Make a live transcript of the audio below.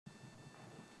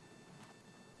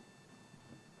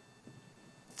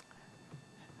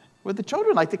Would the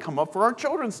children like to come up for our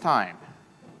children's time?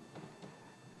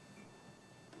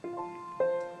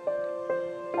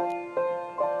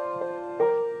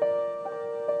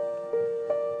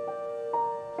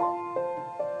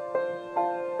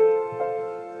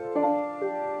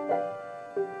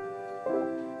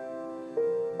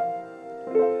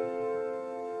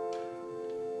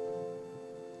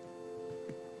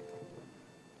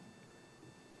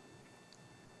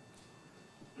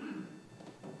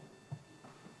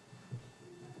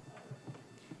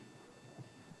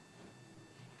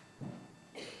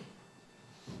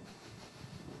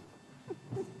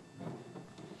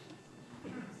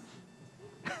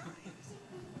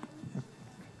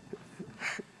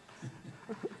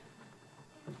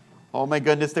 Oh my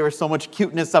goodness, there was so much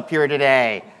cuteness up here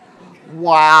today.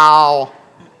 Wow.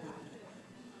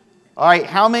 All right,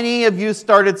 how many of you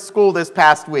started school this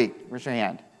past week? Raise your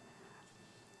hand.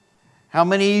 How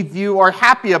many of you are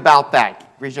happy about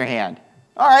that? Raise your hand.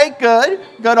 All right, good.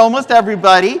 Good, almost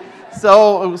everybody.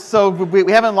 So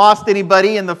we haven't lost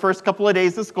anybody in the first couple of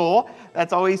days of school.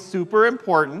 That's always super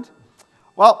important.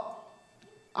 Well,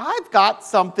 I've got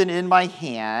something in my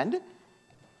hand,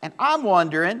 and I'm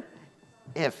wondering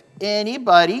if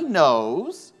anybody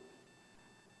knows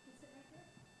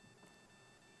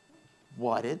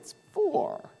what it's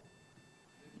for.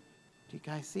 Do you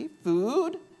guys see?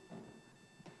 Food?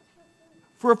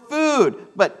 For food.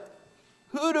 But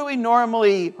who do we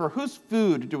normally, or whose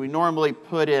food do we normally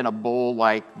put in a bowl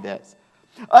like this?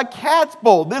 A cat's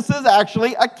bowl. This is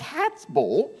actually a cat's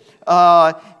bowl.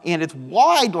 And it's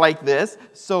wide like this,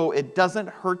 so it doesn't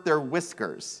hurt their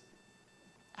whiskers.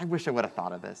 I wish I would have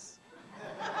thought of this.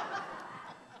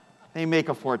 They make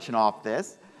a fortune off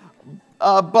this.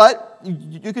 But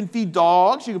you can feed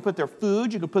dogs. You can put their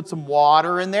food. You can put some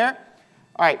water in there.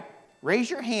 All right, raise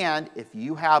your hand if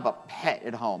you have a pet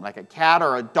at home, like a cat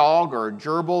or a dog or a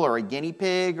gerbil or a guinea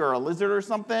pig or a lizard or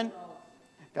something.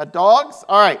 Got dogs?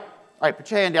 All right, put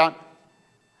your hand down.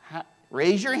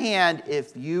 Raise your hand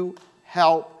if you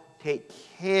help take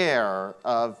care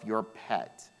of your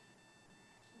pet.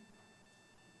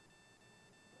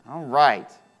 All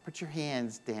right. Put your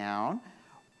hands down.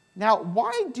 Now,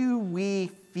 why do we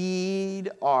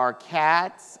feed our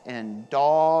cats and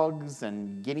dogs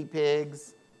and guinea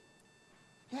pigs?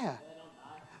 Yeah.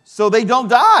 So they don't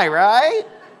die, right?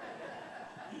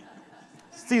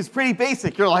 Seems pretty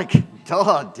basic. You're like,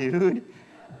 duh, dude.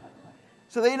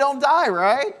 So they don't die,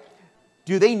 right?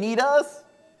 Do they need us?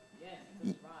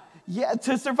 Yeah,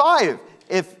 to survive.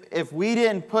 If we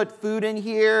didn't put food in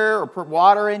here or put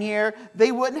water in here,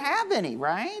 they wouldn't have any,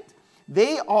 right?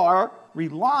 They are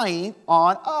relying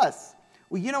on us.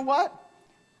 Well, you know what?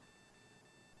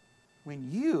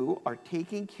 When you are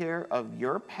taking care of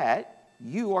your pet,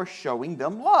 you are showing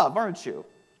them love, aren't you?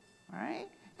 Right?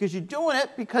 Because you're doing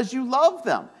it because you love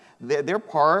them. They're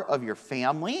part of your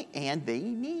family and they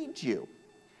need you.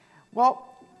 Well,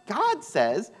 God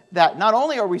says that not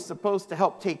only are we supposed to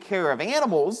help take care of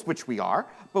animals, which we are,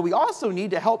 but we also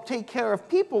need to help take care of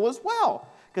people as well.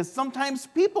 Because sometimes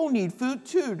people need food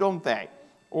too, don't they?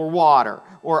 Or water,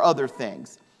 or other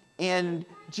things. And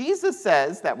Jesus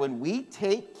says that when we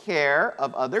take care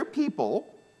of other people,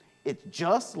 it's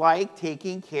just like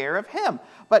taking care of Him.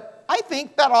 But I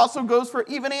think that also goes for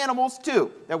even animals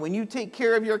too. That when you take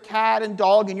care of your cat and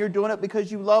dog and you're doing it because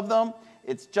you love them,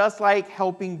 it's just like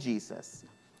helping Jesus.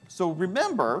 So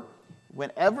remember,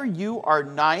 whenever you are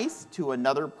nice to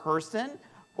another person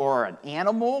or an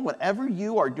animal, whenever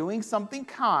you are doing something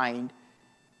kind,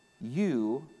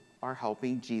 you are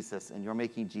helping Jesus and you're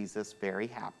making Jesus very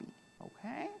happy.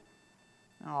 Okay?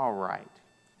 All right.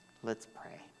 Let's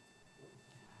pray.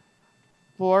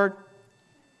 Lord,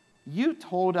 you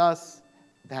told us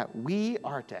that we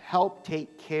are to help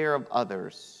take care of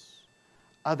others,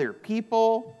 other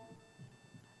people,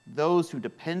 those who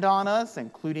depend on us,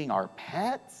 including our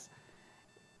pets.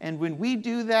 And when we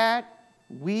do that,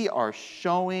 we are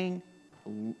showing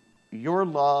your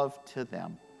love to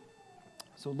them.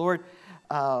 So Lord,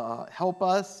 help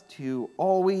us to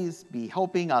always be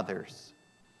helping others,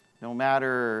 no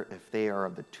matter if they are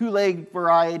of the two-legged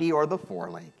variety or the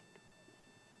four-legged.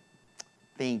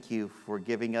 Thank you for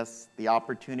giving us the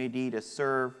opportunity to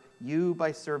serve you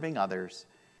by serving others.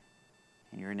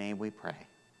 In your name we pray.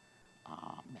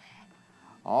 Amen.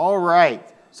 All right.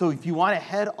 So if you want to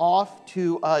head off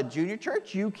to junior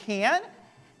church, you can.